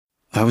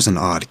I was an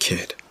odd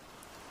kid.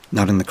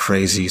 Not in the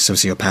crazy,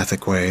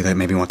 sociopathic way that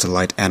made me want to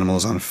light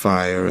animals on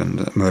fire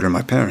and murder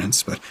my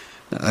parents, but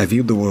I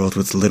viewed the world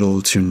with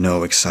little to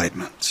no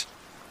excitement.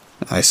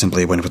 I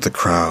simply went with the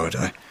crowd.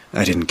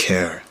 I didn't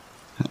care.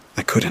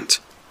 I couldn't.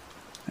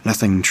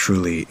 Nothing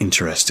truly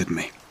interested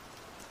me.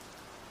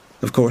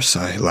 Of course,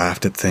 I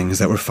laughed at things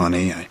that were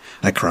funny.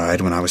 I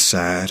cried when I was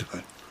sad,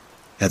 but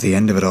at the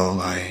end of it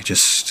all, I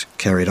just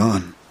carried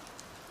on.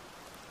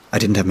 I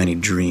didn't have many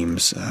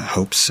dreams,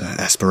 hopes,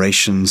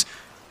 aspirations.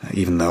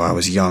 Even though I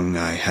was young,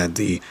 I had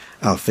the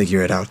I'll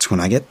figure it out when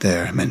I get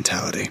there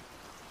mentality.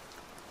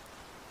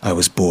 I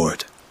was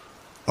bored.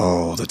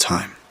 All the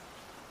time.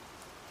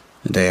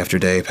 Day after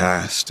day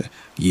passed.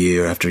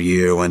 Year after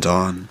year went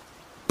on.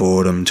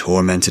 Boredom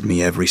tormented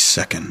me every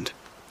second.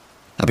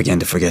 I began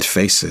to forget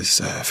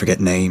faces, forget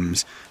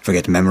names,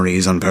 forget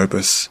memories on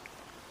purpose.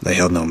 They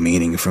held no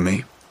meaning for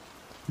me.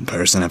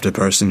 Person after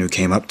person who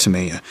came up to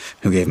me,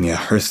 who gave me a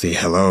hearty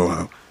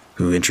hello,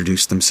 who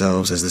introduced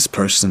themselves as this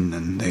person,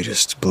 and they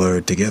just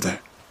blurred together.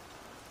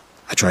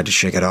 I tried to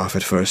shake it off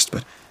at first,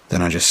 but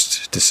then I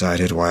just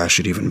decided why I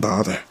should even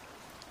bother.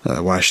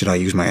 Why should I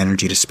use my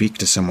energy to speak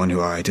to someone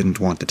who I didn't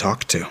want to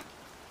talk to?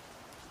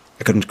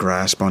 I couldn't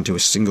grasp onto a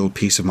single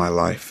piece of my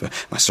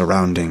life, my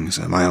surroundings,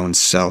 my own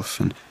self,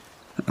 and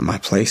my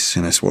place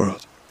in this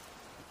world.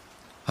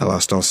 I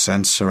lost all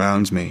sense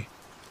around me,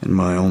 and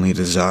my only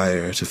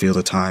desire to feel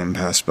the time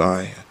pass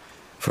by,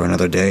 for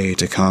another day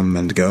to come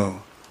and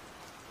go,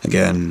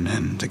 again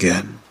and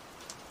again.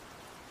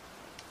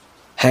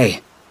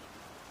 Hey!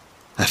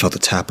 I felt a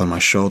tap on my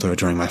shoulder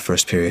during my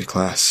first period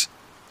class.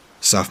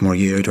 Sophomore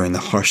year, during the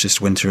harshest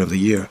winter of the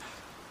year,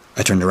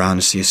 I turned around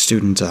to see a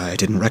student I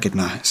didn't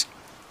recognize.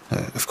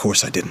 Of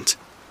course I didn't.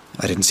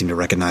 I didn't seem to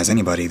recognize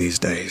anybody these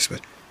days, but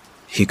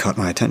he caught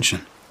my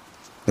attention.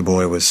 The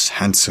boy was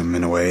handsome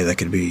in a way that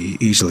could be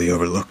easily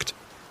overlooked.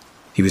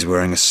 He was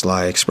wearing a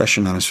sly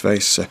expression on his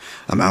face,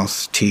 a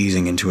mouth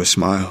teasing into a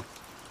smile.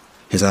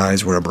 His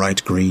eyes were a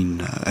bright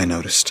green, I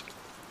noticed.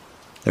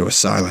 There was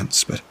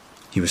silence, but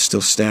he was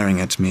still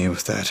staring at me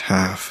with that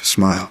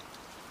half-smile.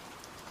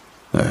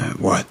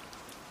 What?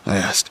 I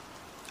asked.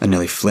 I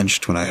nearly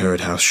flinched when I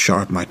heard how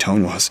sharp my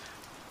tone was.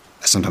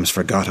 I sometimes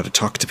forgot how to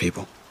talk to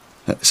people.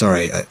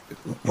 Sorry,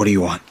 what do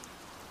you want?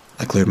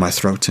 I cleared my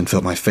throat and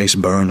felt my face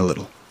burn a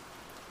little.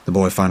 The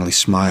boy finally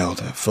smiled,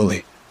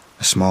 fully.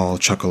 A small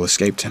chuckle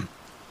escaped him.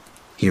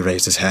 He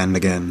raised his hand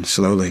again,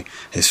 slowly,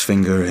 his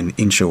finger an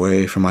inch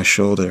away from my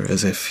shoulder,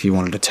 as if he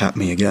wanted to tap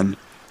me again.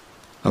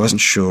 I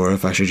wasn't sure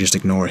if I should just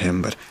ignore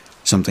him, but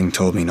something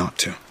told me not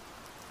to.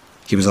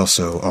 He was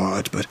also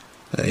odd, but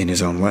in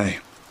his own way.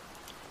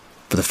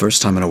 For the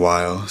first time in a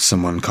while,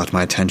 someone caught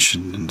my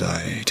attention, and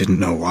I didn't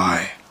know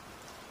why.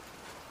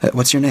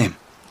 What's your name?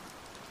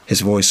 His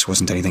voice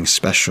wasn't anything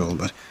special,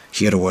 but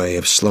he had a way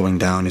of slowing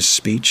down his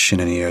speech in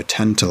a near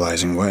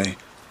tantalizing way,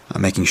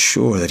 making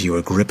sure that you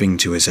were gripping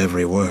to his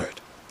every word.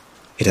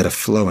 It had a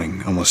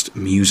flowing, almost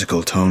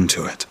musical tone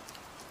to it.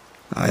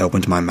 I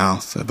opened my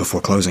mouth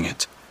before closing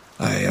it.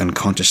 I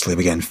unconsciously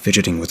began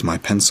fidgeting with my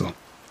pencil.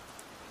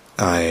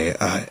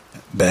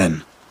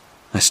 Ben,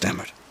 I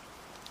stammered.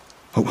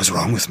 What was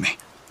wrong with me?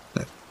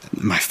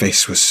 My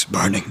face was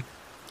burning.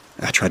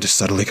 I tried to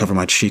subtly cover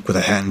my cheek with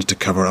a hand to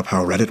cover up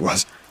how red it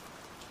was.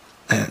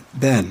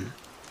 Ben,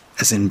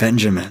 as in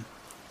Benjamin.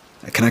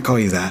 Can I call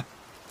you that?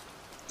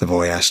 The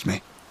boy asked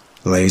me,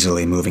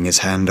 lazily moving his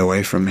hand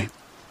away from me.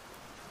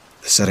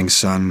 The setting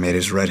sun made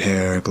his red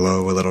hair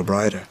glow a little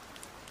brighter.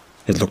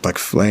 It looked like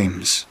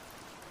flames.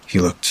 He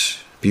looked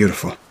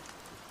beautiful.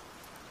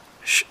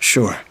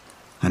 Sure,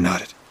 I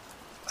nodded.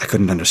 I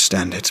couldn't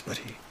understand it, but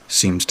he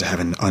seemed to have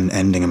an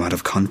unending amount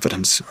of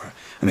confidence, or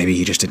maybe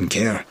he just didn't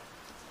care.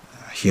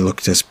 He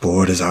looked as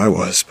bored as I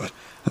was, but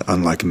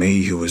unlike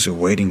me, who was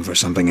waiting for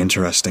something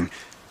interesting,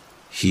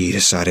 he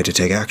decided to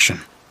take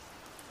action.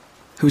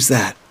 Who's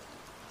that?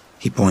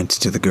 He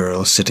pointed to the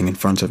girl sitting in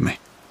front of me.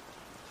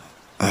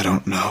 I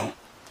don't know,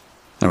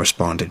 I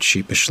responded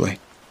sheepishly.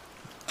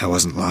 I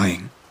wasn't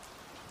lying.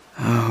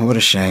 Oh, what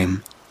a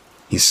shame,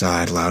 he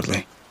sighed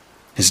loudly,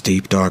 his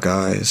deep dark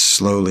eyes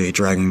slowly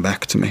dragging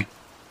back to me.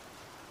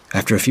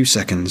 After a few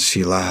seconds,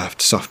 he laughed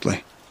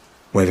softly,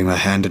 waving my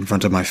hand in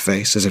front of my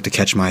face as if to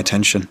catch my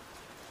attention.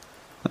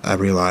 I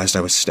realized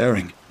I was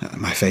staring.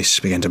 My face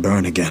began to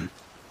burn again.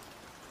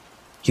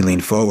 He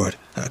leaned forward,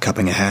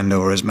 cupping a hand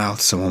over his mouth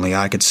so only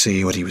I could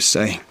see what he was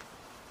saying.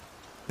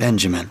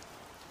 Benjamin.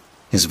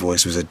 His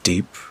voice was a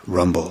deep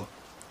rumble,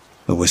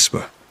 a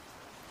whisper.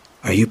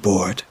 Are you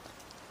bored?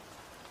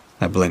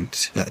 I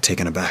blinked,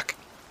 taken aback.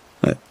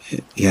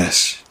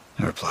 Yes,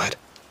 I replied.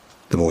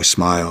 The boy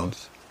smiled.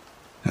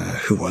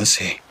 Who was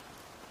he?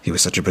 He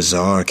was such a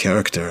bizarre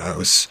character, I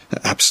was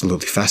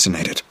absolutely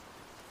fascinated.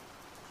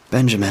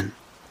 Benjamin,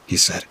 he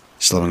said,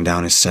 slowing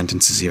down his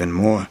sentences even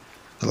more,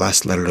 the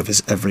last letter of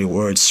his every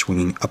word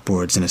swinging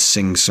upwards in a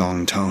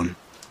sing-song tone.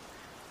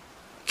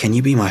 Can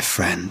you be my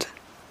friend?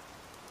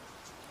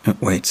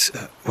 Wait,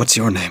 what's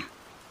your name?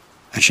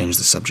 I changed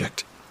the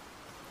subject.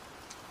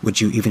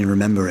 Would you even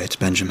remember it,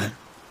 Benjamin?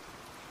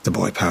 The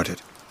boy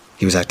pouted.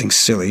 He was acting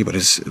silly, but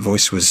his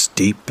voice was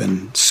deep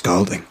and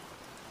scalding.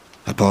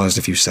 I paused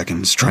a few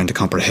seconds, trying to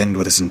comprehend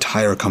what this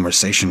entire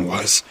conversation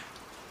was.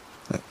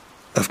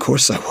 Of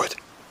course I would,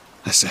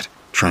 I said,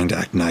 trying to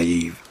act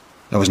naive.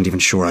 I wasn't even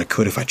sure I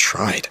could if I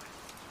tried.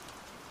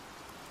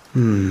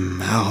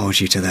 I'll hold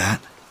you to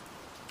that.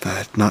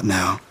 But not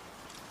now.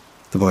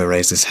 The boy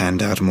raised his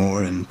hand out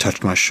more and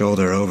touched my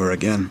shoulder over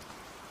again.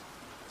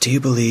 Do you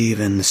believe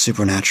in the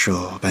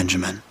supernatural,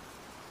 Benjamin?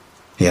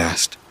 He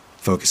asked,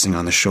 focusing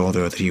on the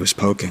shoulder that he was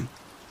poking.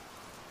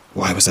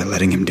 Why was I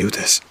letting him do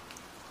this?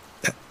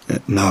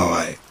 No,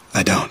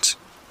 I don't.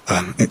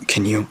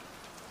 Can you?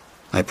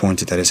 I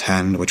pointed at his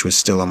hand, which was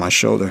still on my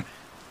shoulder.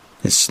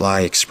 His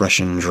sly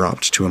expression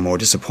dropped to a more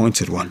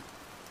disappointed one.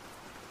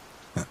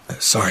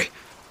 Sorry,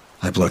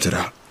 I blurted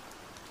out.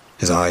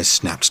 His eyes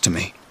snapped to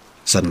me,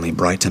 suddenly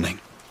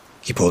brightening.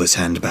 He pulled his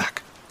hand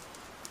back.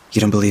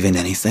 You don't believe in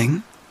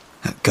anything?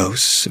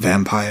 Ghosts,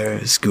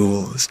 vampires,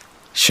 ghouls,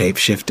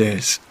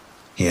 shapeshifters?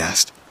 He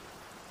asked.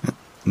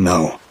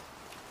 No.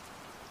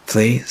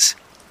 Please?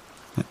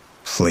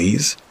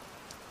 Please?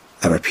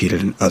 I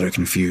repeated in utter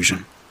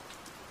confusion.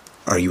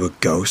 Are you a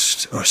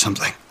ghost or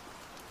something?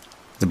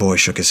 The boy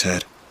shook his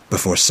head,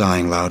 before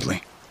sighing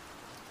loudly.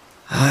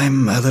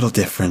 I'm a little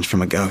different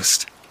from a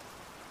ghost.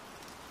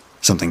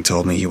 Something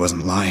told me he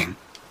wasn't lying.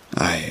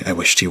 I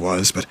wished he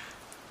was, but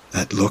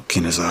that look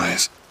in his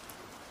eyes...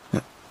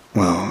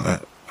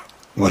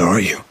 what are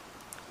you?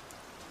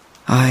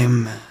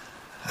 I'm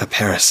a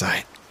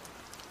parasite,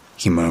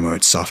 he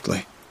murmured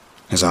softly,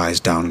 his eyes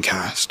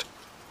downcast.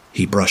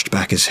 He brushed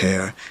back his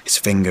hair, his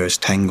fingers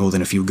tangled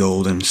in a few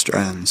golden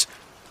strands.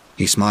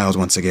 He smiled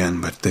once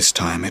again, but this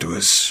time it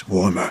was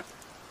warmer.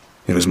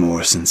 It was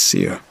more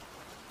sincere.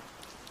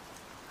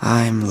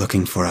 I'm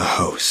looking for a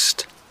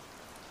host.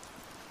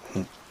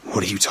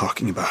 What are you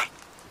talking about?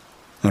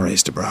 I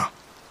raised a brow.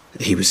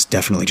 He was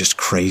definitely just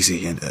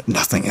crazy and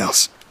nothing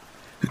else.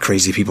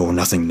 Crazy people were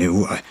nothing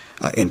new. I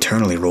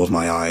internally rolled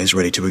my eyes,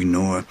 ready to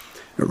ignore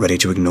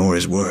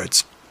his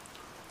words.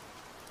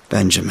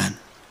 Benjamin,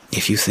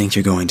 if you think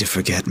you're going to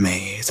forget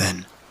me,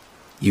 then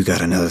you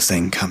got another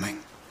thing coming.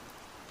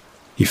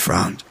 He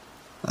frowned.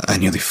 I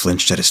nearly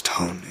flinched at his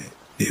tone.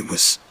 It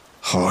was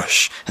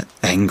harsh,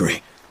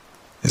 angry.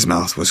 His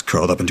mouth was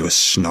curled up into a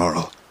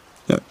snarl.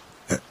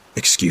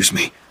 Excuse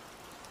me.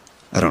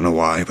 I don't know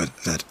why, but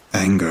that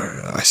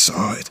anger, I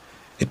saw it.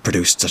 It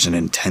produced such an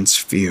intense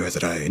fear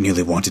that I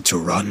nearly wanted to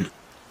run.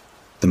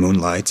 The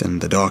moonlight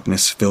and the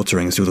darkness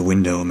filtering through the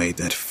window made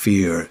that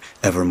fear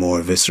ever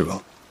more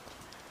visceral.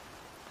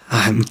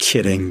 I'm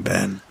kidding,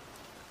 Ben.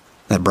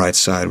 That bright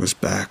side was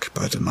back,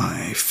 but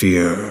my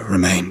fear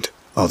remained,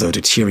 although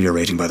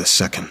deteriorating by the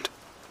second.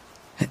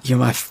 You're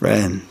my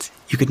friend.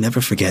 You could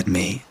never forget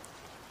me.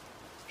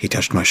 He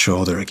touched my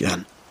shoulder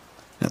again.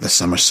 The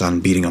summer sun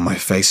beating on my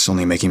face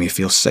only making me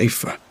feel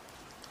safer.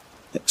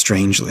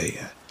 Strangely,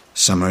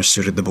 summer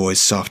suited the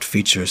boy's soft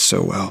features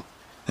so well.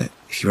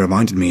 He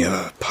reminded me of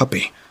a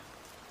puppy.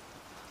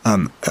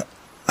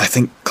 I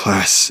think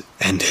class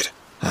ended.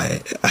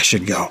 I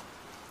should go,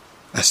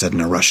 I said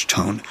in a rushed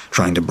tone,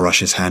 trying to brush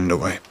his hand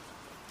away.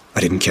 I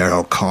didn't care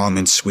how calm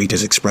and sweet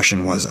his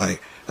expression was. I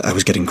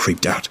was getting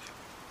creeped out.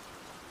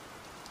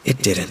 It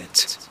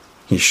didn't,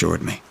 he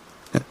assured me.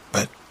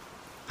 But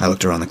I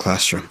looked around the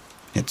classroom.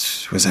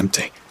 It was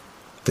empty.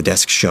 The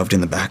desk shoved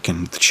in the back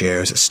and the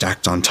chairs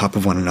stacked on top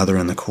of one another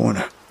in the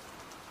corner.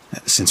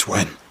 Since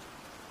when?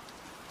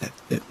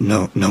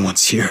 No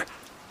one's here,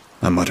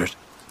 I muttered,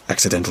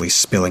 accidentally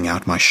spilling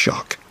out my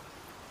shock.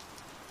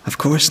 Of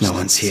course no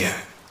one's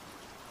here.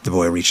 The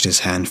boy reached his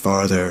hand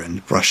farther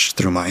and brushed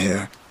through my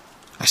hair.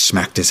 I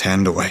smacked his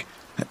hand away.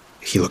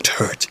 He looked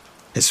hurt,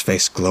 his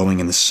face glowing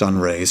in the sun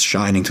rays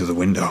shining through the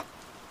window.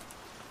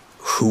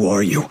 Who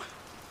are you?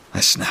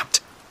 I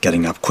snapped,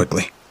 getting up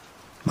quickly.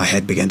 My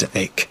head began to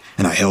ache,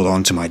 and I held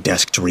on to my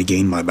desk to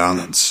regain my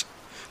balance.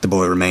 The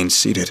boy remained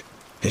seated,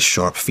 his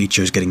sharp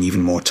features getting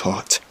even more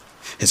taut.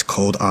 His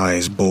cold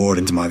eyes bored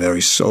into my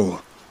very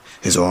soul.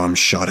 His arms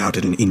shot out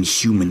at an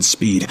inhuman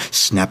speed,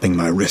 snapping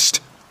my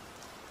wrist.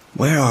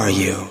 Where are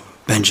you,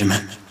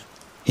 Benjamin?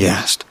 He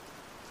asked.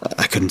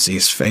 I couldn't see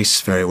his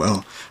face very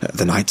well.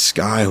 The night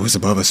sky was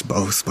above us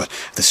both, but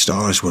the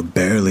stars were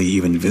barely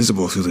even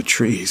visible through the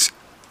trees.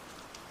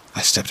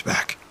 I stepped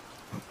back.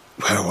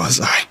 Where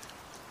was I?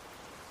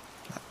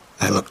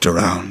 I looked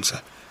around,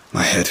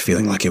 my head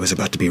feeling like it was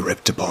about to be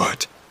ripped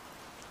apart.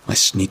 My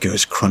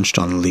sneakers crunched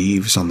on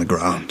leaves on the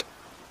ground.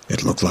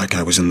 It looked like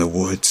I was in the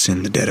woods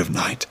in the dead of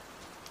night.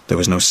 There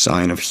was no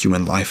sign of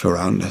human life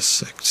around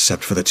us,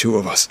 except for the two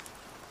of us.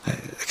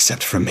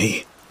 Except for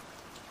me.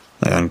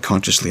 I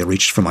unconsciously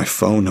reached for my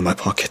phone in my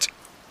pocket.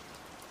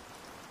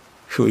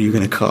 Who are you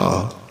going to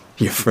call?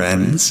 Your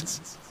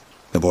friends?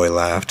 The boy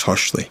laughed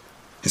harshly,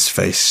 his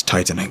face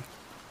tightening,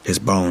 his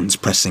bones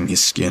pressing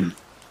his skin.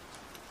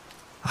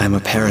 I'm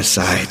a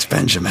parasite,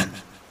 Benjamin.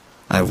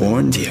 I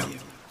warned you.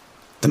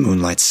 The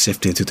moonlight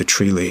sifted through the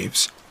tree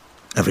leaves.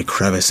 Every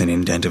crevice and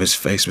indent of his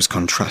face was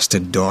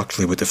contrasted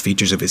darkly with the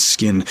features of his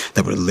skin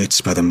that were lit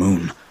by the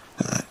moon.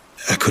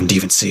 I couldn't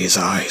even see his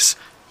eyes.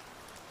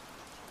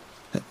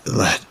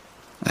 Let.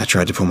 I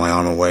tried to pull my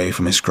arm away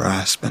from his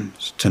grasp, and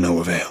to no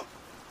avail.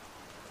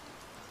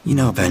 You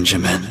know,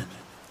 Benjamin,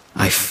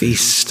 I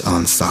feast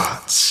on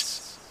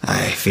thoughts.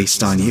 I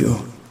feast on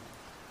you,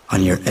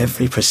 on your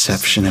every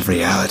perception of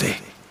reality.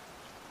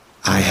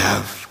 I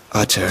have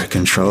utter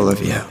control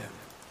of you.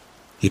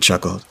 He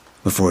chuckled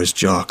before his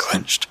jaw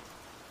clenched.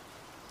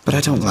 But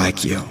I don't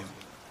like you.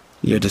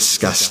 You're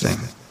disgusting.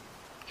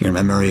 Your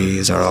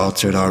memories are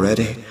altered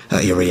already.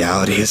 Your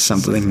reality is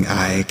something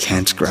I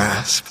can't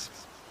grasp.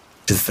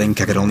 To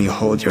think I could only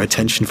hold your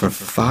attention for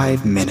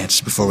 5 minutes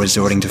before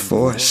resorting to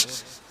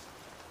force.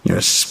 You're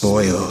a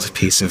spoiled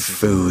piece of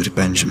food,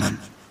 Benjamin.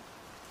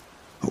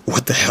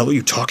 What the hell are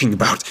you talking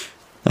about?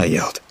 I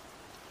yelled.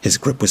 His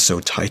grip was so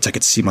tight I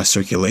could see my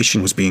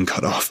circulation was being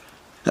cut off.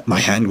 My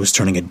hand was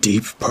turning a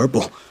deep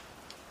purple.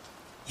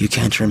 You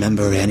can't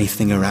remember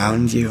anything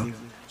around you.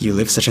 You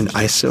live such an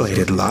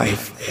isolated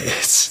life.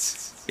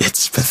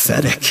 It's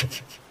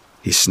pathetic.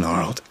 He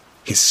snarled.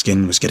 His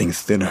skin was getting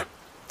thinner.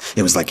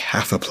 It was like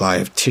half a ply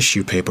of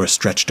tissue paper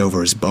stretched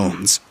over his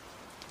bones.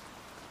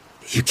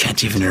 You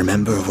can't even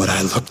remember what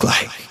I look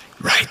like,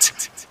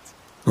 right?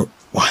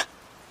 What?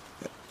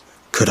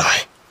 Could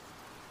I?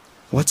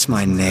 What's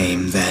my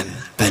name, then,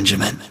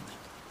 Benjamin?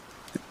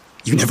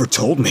 You never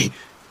told me,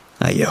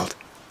 I yelled.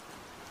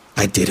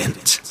 I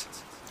didn't.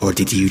 Or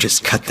did you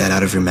just cut that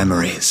out of your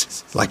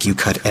memories, like you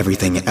cut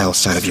everything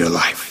else out of your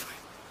life?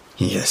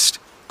 He hissed,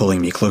 pulling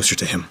me closer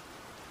to him.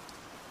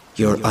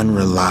 You're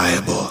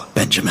unreliable,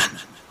 Benjamin.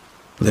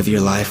 Live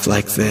your life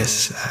like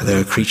this, there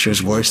are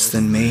creatures worse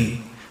than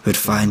me who'd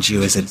find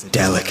you as a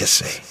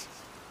delicacy.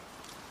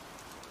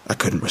 I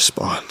couldn't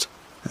respond.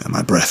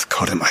 My breath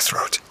caught in my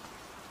throat.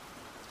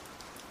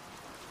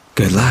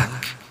 Good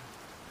luck.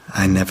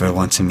 I never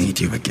want to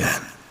meet you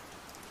again.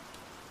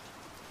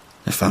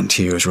 I found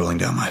tears rolling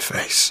down my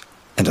face,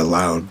 and a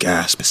loud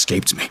gasp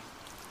escaped me.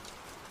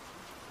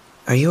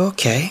 Are you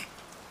okay?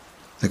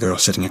 The girl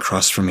sitting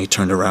across from me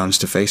turned around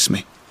to face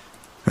me,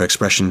 her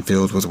expression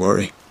filled with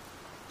worry.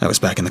 I was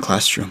back in the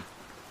classroom,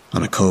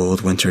 on a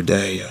cold winter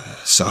day,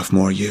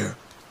 sophomore year,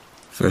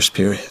 first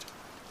period.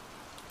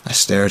 I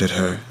stared at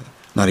her,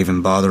 not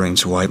even bothering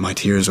to wipe my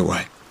tears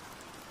away.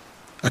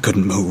 I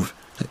couldn't move,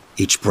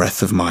 each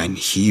breath of mine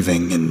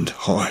heaving and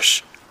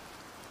harsh.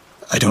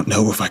 I don't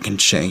know if I can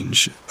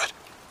change, but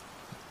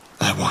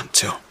I want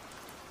to.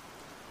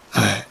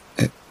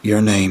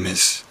 Your name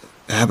is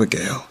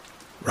Abigail,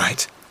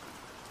 right?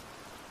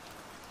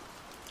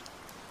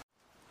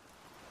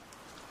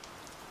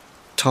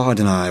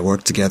 Todd and I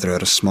worked together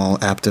at a small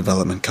app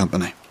development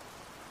company.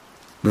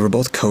 We were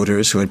both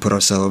coders who had put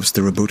ourselves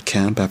through a boot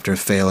camp after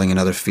failing in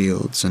other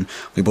fields, and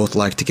we both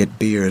liked to get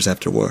beers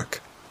after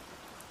work.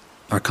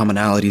 Our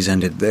commonalities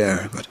ended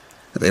there, but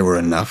they were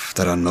enough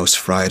that on most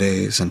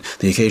Fridays and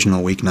the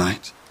occasional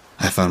weeknight,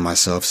 I found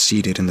myself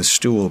seated in the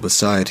stool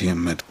beside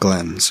him at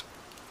Glenn's.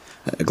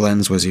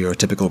 Glenn's was your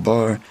typical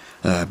bar,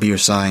 beer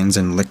signs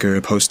and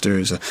liquor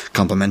posters,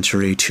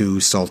 complimentary 2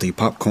 salty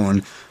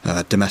popcorn,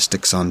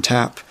 domestics on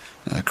tap,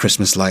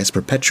 Christmas lights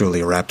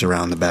perpetually wrapped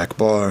around the back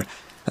bar,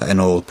 an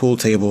old pool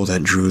table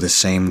that drew the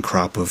same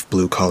crop of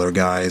blue-collar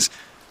guys.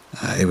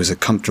 It was a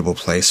comfortable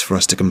place for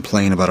us to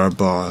complain about our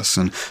boss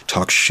and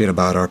talk shit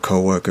about our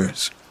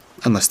co-workers.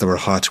 Unless there were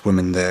hot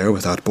women there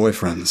without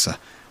boyfriends,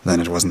 then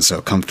it wasn't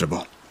so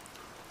comfortable.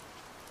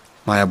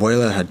 My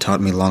abuela had taught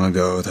me long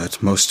ago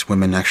that most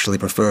women actually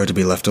prefer to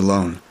be left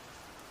alone.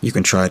 You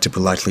can try to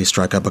politely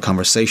strike up a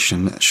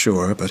conversation,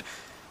 sure, but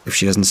if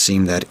she doesn't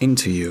seem that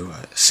into you,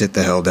 sit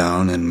the hell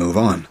down and move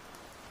on.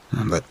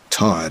 But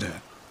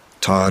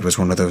Todd was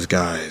one of those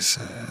guys,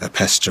 a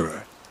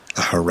pesterer,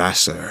 a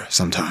harasser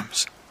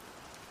sometimes.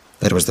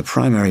 That was the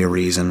primary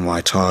reason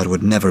why Todd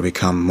would never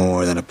become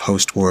more than a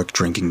post-work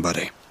drinking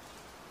buddy.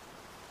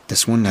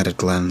 This one night at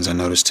Glenn's, I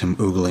noticed him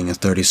oogling a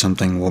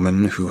 30-something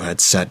woman who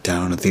had sat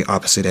down at the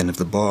opposite end of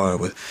the bar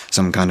with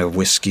some kind of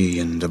whiskey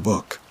and a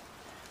book.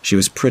 She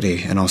was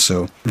pretty and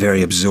also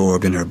very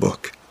absorbed in her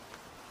book.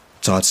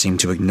 Todd seemed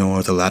to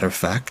ignore the latter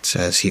fact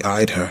as he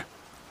eyed her.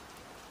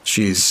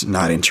 She's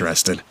not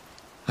interested,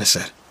 I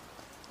said.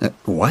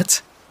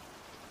 What?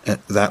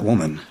 That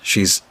woman.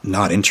 She's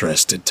not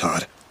interested,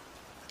 Todd.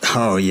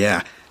 Oh,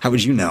 yeah. How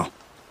would you know?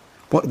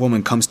 What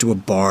woman comes to a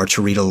bar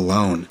to read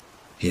alone?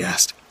 He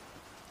asked.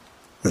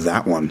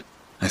 That one,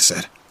 I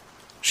said.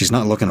 She's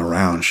not looking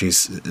around.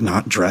 She's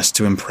not dressed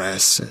to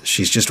impress.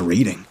 She's just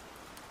reading.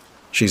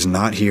 She's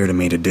not here to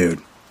meet a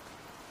dude.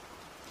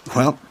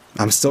 Well,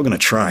 I'm still gonna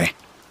try,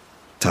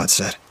 Todd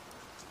said.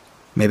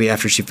 Maybe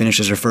after she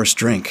finishes her first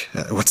drink.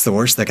 What's the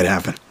worst that could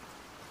happen?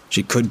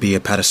 She could be a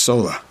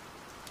patasola.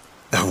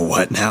 A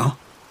what now?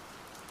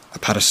 A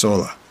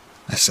patasola,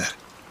 I said.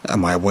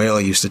 My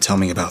abuela used to tell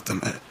me about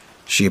them.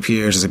 She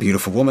appears as a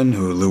beautiful woman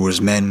who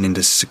lures men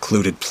into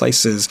secluded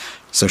places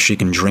so she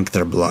can drink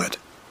their blood.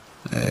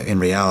 In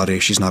reality,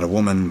 she's not a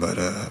woman, but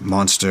a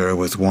monster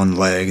with one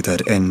leg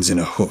that ends in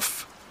a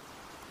hoof.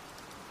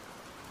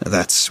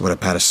 That's what a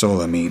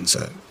patasola means,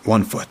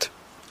 1 foot.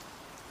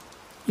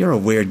 You're a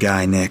weird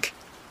guy, Nick,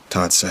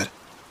 Todd said.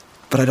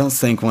 but I don't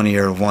think one of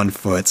your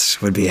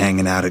one-foots would be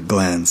hanging out at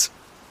Glenn's."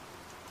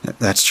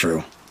 "That's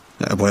true.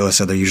 Abuela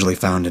said they're usually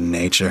found in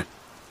nature,"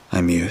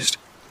 I mused.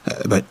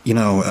 "But,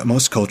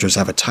 most cultures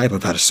have a type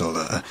of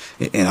patasola.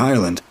 In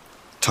Ireland..."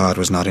 Todd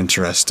was not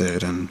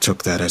interested and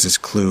took that as his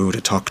clue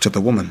to talk to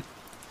the woman.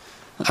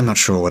 I'm not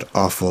sure what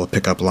awful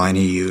pickup line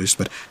he used,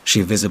 but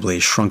she visibly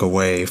shrunk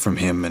away from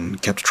him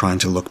and kept trying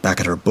to look back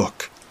at her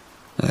book.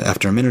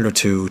 After a minute or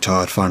two,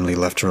 Todd finally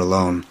left her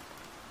alone.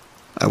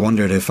 I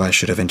wondered if I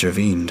should have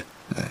intervened.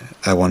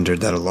 I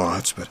wondered that a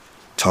lot, but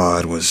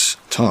Todd was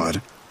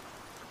Todd.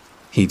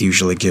 He'd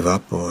usually give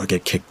up or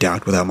get kicked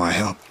out without my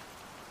help.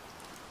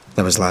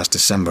 That was last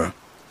December.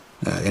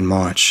 In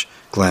March,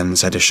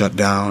 Glenn's had to shut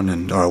down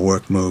and our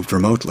work moved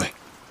remotely.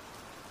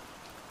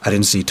 I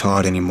didn't see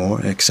Todd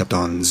anymore except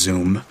on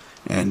Zoom,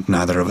 and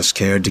neither of us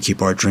cared to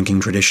keep our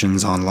drinking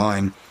traditions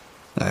online.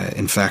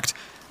 In fact,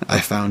 I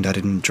found I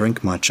didn't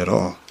drink much at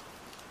all.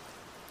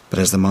 But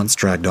as the months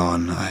dragged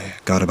on, I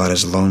got about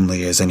as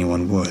lonely as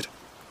anyone would.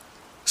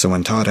 So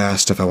when Todd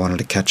asked if I wanted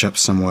to catch up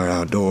somewhere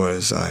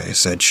outdoors, I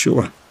said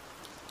sure.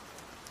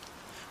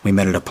 We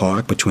met at a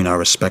park between our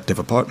respective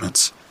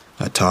apartments.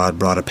 Todd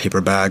brought a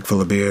paper bag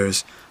full of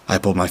beers. I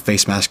pulled my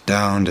face mask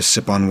down to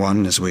sip on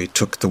one as we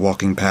took the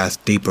walking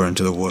path deeper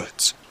into the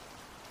woods.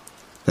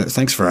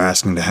 "Thanks for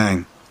asking to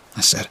hang,"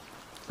 I said.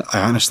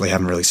 "I honestly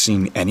haven't really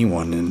seen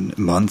anyone in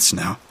months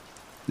now.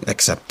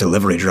 Except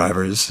delivery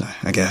drivers,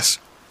 I guess."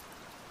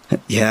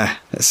 "Yeah,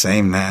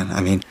 same, man.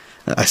 I mean,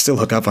 I still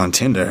hook up on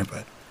Tinder,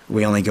 but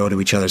we only go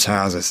to each other's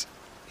houses,"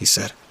 he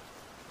said.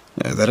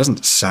 "That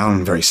doesn't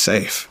sound very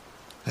safe,"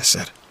 I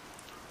said.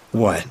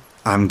 "What,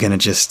 I'm gonna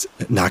just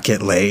not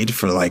get laid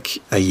for like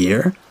a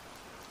year?"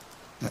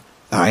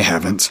 "I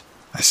haven't,"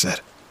 I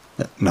said.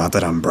 "Not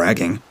that I'm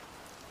bragging."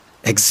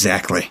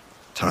 "Exactly,"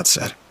 Todd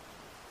said.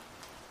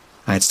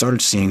 I had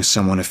started seeing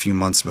someone a few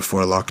months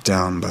before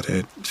lockdown, but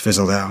it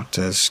fizzled out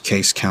as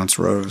case counts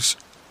rose.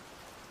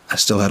 I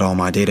still had all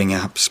my dating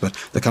apps, but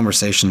the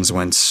conversations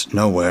went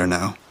nowhere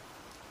now.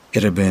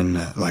 It had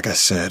been, like I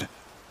said,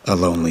 a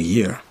lonely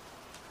year.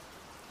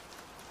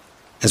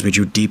 As we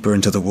drew deeper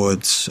into the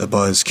woods, a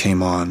buzz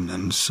came on,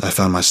 and I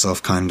found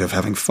myself kind of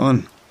having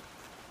fun.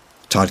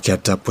 Todd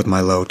kept up with my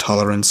low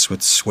tolerance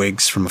with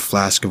swigs from a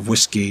flask of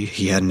whiskey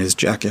he had in his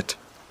jacket.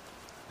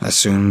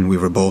 Soon we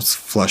were both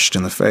flushed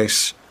in the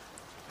face.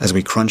 As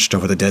we crunched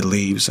over the dead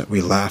leaves,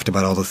 we laughed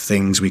about all the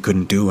things we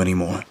couldn't do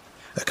anymore.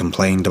 I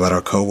complained about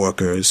our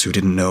coworkers who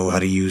didn't know how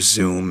to use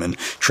Zoom and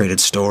traded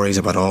stories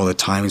about all the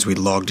times we'd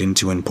logged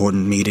into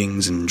important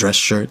meetings in dress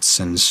shirts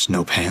and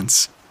no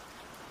pants.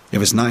 It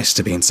was nice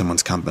to be in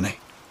someone's company,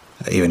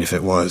 even if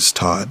it was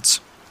Todd's.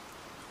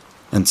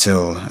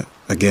 Until,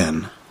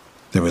 again,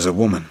 there was a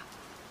woman.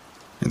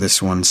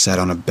 This one sat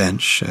on a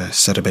bench,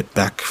 set a bit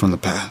back from the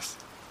path.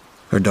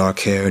 Her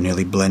dark hair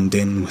nearly blended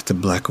in with the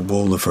black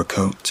wool of her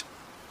coat.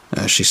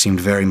 She seemed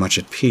very much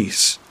at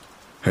peace,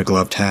 her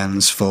gloved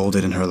hands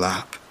folded in her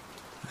lap.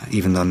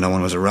 Even though no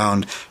one was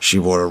around, she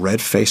wore a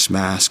red face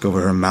mask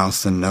over her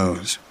mouth and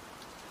nose.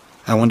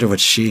 "I wonder what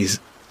she's..."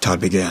 Todd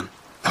began.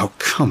 "Oh,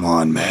 come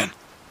on, man,"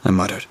 I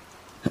muttered.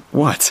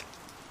 "What?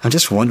 I'm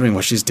just wondering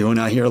what she's doing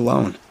out here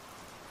alone.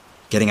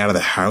 Getting out of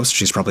the house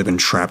she's probably been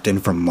trapped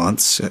in for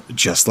months,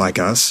 just like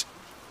us,"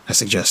 I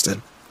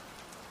suggested.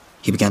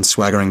 He began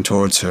swaggering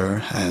towards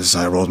her as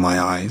I rolled my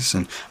eyes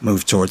and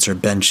moved towards her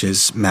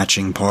bench's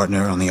matching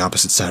partner on the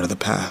opposite side of the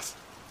path.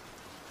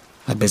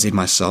 I busied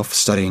myself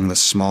studying the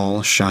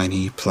small,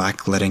 shiny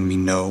plaque letting me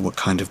know what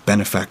kind of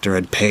benefactor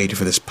had paid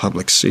for this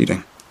public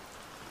seating.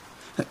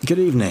 "Good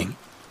evening,"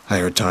 I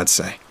heard Todd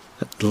say.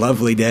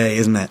 "Lovely day,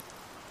 isn't it?"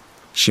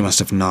 She must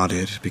have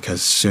nodded,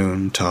 because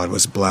soon Todd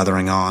was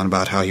blathering on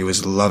about how he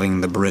was loving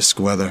the brisk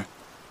weather.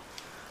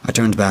 I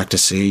turned back to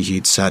see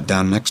he'd sat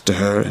down next to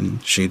her,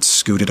 and she'd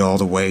scooted all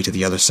the way to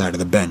the other side of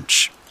the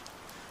bench.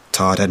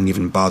 Todd hadn't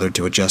even bothered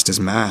to adjust his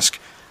mask,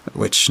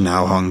 which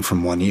now hung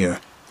from one ear.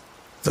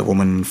 The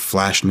woman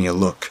flashed me a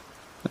look.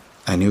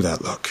 I knew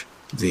that look.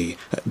 The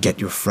get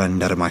your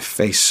friend out of my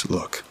face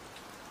look.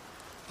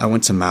 I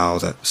went to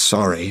mouth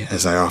sorry,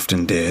 as I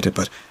often did,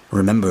 but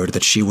remembered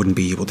that she wouldn't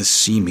be able to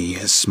see me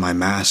as my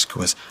mask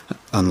was,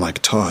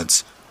 unlike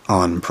Todd's,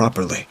 on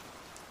properly.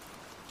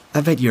 "I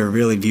bet you're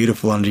really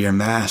beautiful under your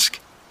mask,"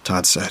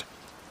 Todd said.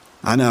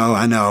 I know,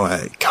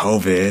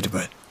 COVID,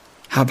 but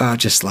how about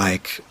just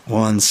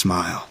one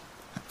smile?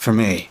 For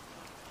me.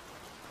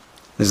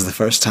 This is the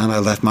first time I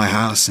left my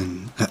house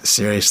in,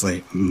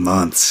 seriously,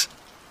 months.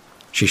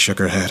 She shook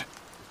her head.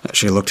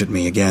 She looked at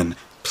me again,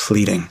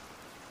 pleading.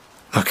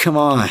 "Oh, come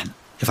on.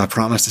 If I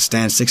promised to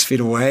stand 6 feet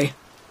away,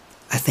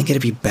 I think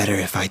it'd be better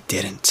if I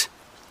didn't,"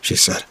 she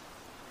said.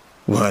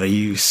 "What, are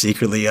you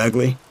secretly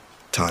ugly?"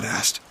 Todd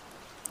asked.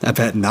 "I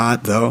bet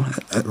not, though,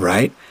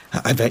 right?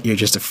 I bet you're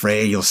just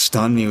afraid you'll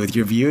stun me with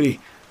your beauty."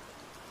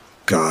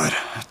 God,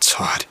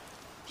 Todd.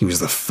 He was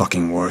the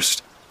fucking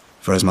worst.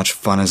 For as much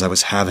fun as I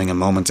was having a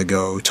moment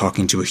ago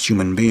talking to a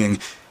human being,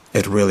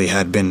 it really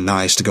had been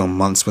nice to go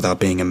months without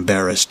being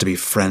embarrassed to be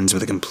friends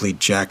with a complete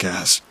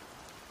jackass.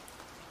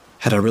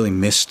 Had I really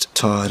missed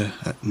Todd?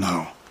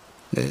 No.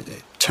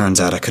 It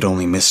turns out I could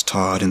only miss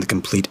Todd in the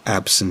complete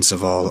absence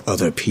of all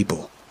other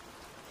people.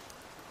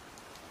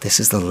 "This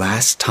is the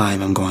last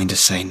time I'm going to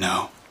say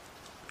no,"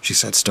 she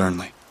said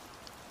sternly.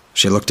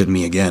 She looked at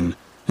me again.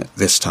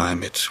 This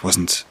time it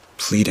wasn't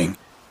pleading.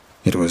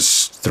 It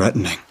was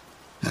threatening.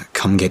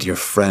 "Come get your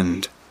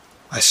friend."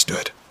 I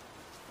stood.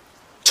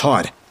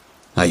 "Todd!"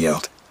 I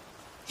yelled.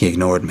 He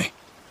ignored me,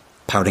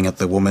 pouting at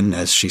the woman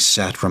as she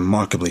sat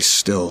remarkably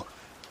still,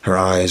 her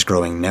eyes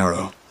growing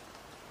narrow.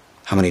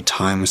 How many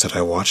times had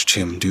I watched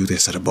him do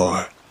this at a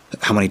bar?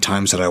 How many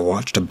times had I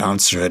watched a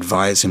bouncer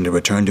advise him to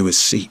return to his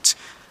seat?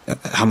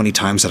 How many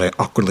times had I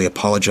awkwardly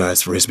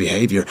apologized for his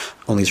behavior,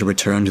 only to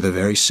return to the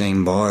very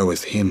same bar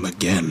with him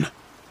again?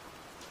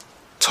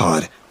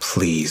 "Todd,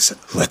 please,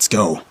 let's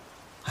go,"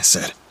 I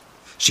said.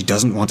 "She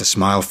doesn't want to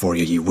smile for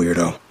you, you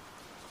weirdo."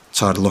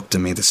 Todd looked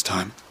at me this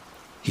time.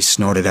 He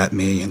snorted at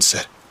me and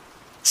said,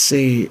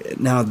 "See,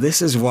 now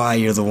this is why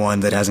you're the one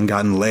that hasn't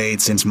gotten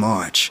laid since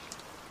March."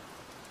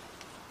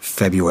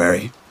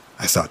 February,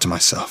 I thought to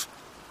myself.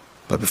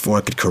 But before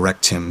I could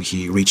correct him,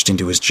 he reached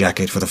into his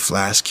jacket for the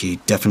flask he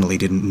definitely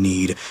didn't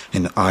need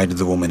and eyed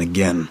the woman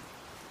again.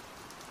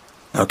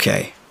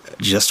 "Okay,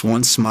 just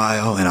one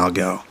smile and I'll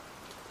go.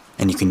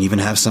 And you can even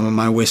have some of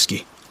my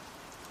whiskey."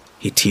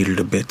 He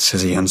teetered a bit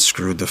as he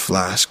unscrewed the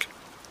flask.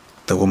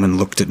 The woman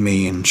looked at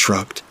me and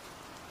shrugged.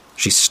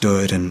 She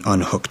stood and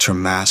unhooked her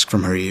mask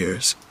from her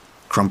ears,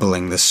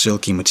 crumpling the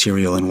silky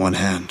material in one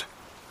hand.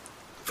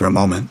 For a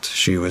moment,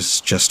 she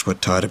was just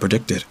what Todd had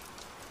predicted,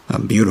 a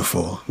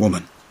beautiful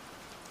woman.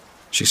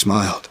 She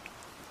smiled.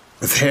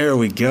 "There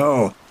we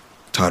go,"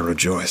 Todd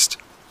rejoiced.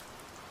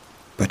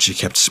 But she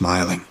kept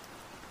smiling.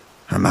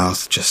 Her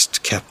mouth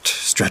just kept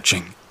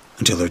stretching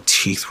until her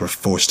teeth were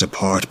forced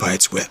apart by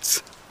its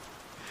width.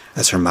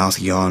 As her mouth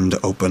yawned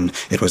open,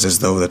 it was as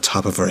though the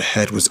top of her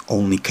head was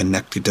only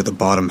connected to the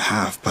bottom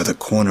half by the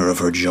corner of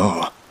her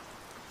jaw.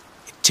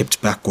 It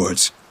tipped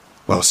backwards,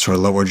 whilst her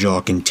lower jaw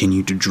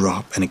continued to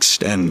drop and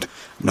extend,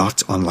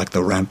 not unlike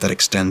the ramp that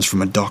extends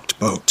from a docked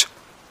boat.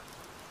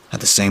 At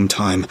the same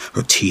time,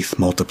 her teeth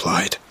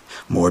multiplied,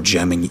 more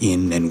jamming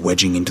in and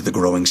wedging into the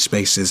growing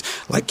spaces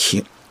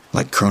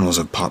like kernels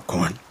of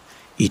popcorn,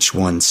 each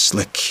one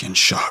slick and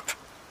sharp.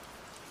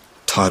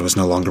 Todd was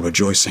no longer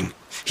rejoicing.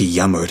 He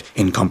yammered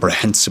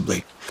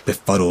incomprehensibly,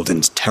 befuddled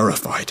and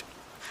terrified.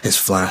 His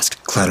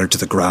flask clattered to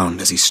the ground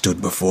as he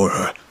stood before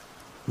her,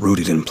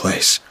 rooted in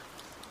place.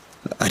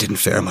 I didn't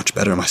fare much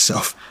better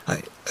myself.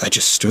 I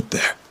just stood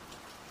there.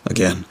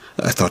 Again,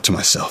 I thought to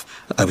myself,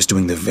 I was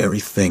doing the very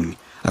thing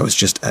I was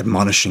just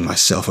admonishing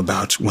myself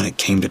about when it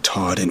came to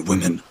Todd and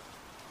women.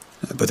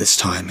 But this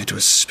time it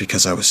was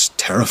because I was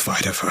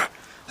terrified of her,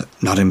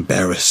 not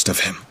embarrassed of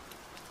him.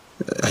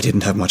 I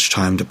didn't have much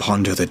time to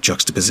ponder the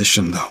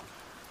juxtaposition, though.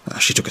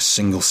 She took a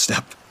single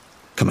step,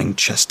 coming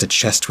chest to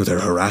chest with her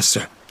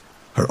harasser.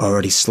 Her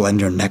already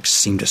slender neck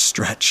seemed to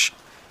stretch,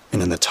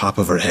 and then the top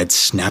of her head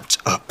snapped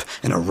up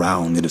and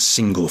around in a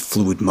single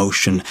fluid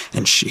motion,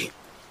 and she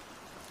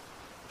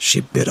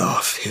bit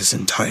off his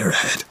entire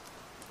head.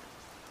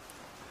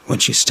 When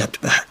she stepped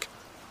back,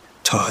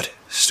 Todd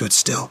stood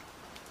still,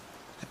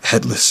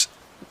 headless,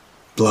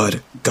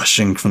 blood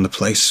gushing from the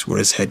place where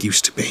his head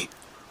used to be.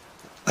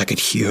 I could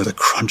hear the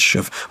crunch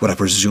of what I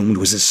presumed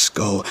was his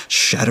skull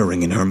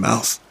shattering in her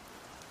mouth.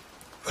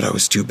 But I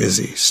was too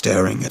busy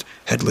staring at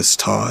headless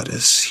Todd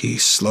as he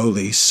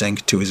slowly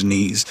sank to his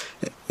knees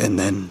and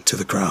then to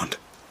the ground.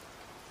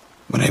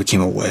 When I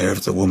became aware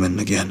of the woman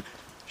again,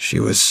 she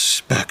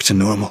was back to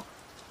normal,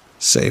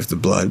 save the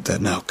blood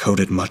that now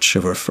coated much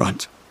of her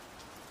front.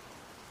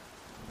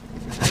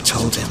 "I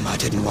told him I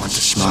didn't want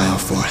to smile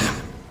for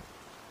him,"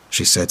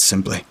 she said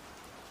simply.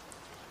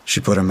 She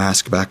put her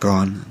mask back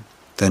on,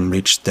 then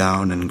reached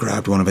down and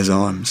grabbed one of his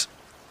arms.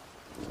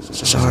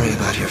 "Sorry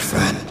about your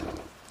friend,"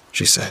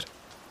 she said,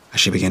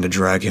 as she began to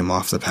drag him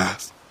off the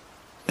path.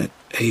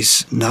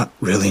 "He's not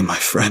really my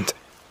friend,"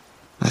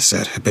 I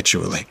said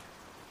habitually.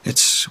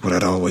 It's what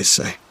I'd always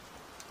say.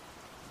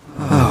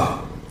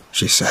 "Oh,"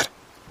 she said.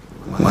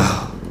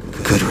 "Well,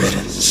 good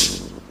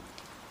riddance."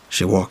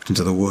 She walked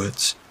into the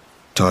woods,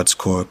 Todd's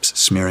corpse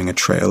smearing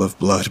a trail of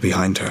blood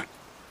behind her.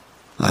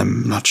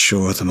 I'm not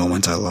sure the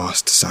moment I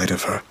lost sight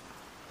of her.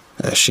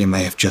 She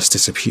may have just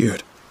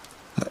disappeared.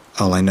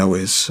 All I know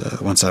is,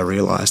 once I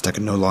realized I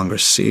could no longer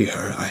see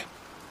her,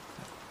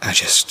 I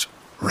just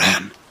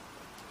ran.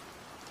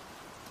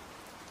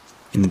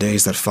 In the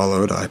days that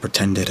followed, I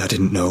pretended I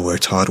didn't know where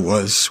Todd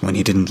was when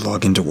he didn't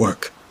log into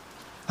work.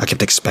 I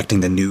kept expecting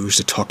the news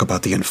to talk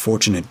about the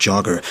unfortunate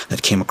jogger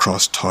that came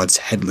across Todd's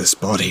headless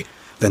body,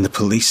 then the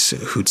police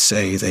who'd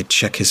say they'd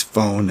check his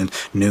phone and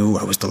knew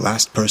I was the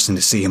last person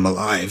to see him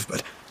alive,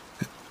 but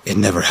it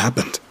never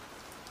happened.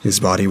 His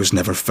body was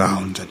never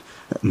found, and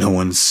no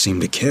one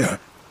seemed to care.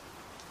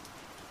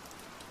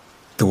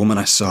 The woman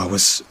I saw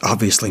was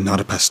obviously not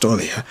a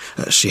Pastolia.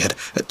 She had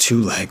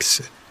 2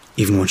 legs,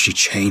 even when she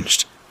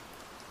changed.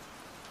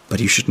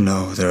 But you should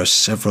know there are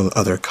several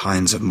other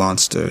kinds of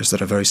monsters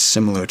that are very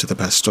similar to the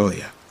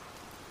Pastolia.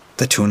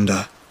 The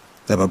Tunda,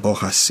 the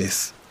Baboja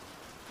Sith,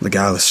 the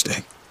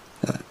Galisteg,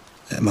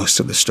 Most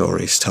of the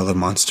stories tell of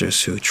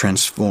monsters who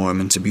transform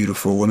into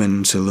beautiful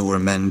women to lure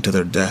men to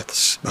their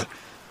deaths, but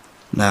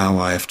now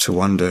I have to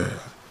wonder,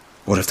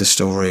 what if the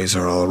stories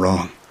are all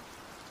wrong?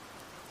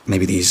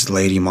 Maybe these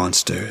lady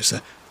monsters,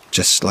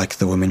 just like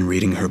the woman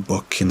reading her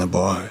book in the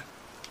bar,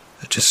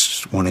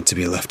 just wanted to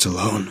be left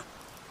alone.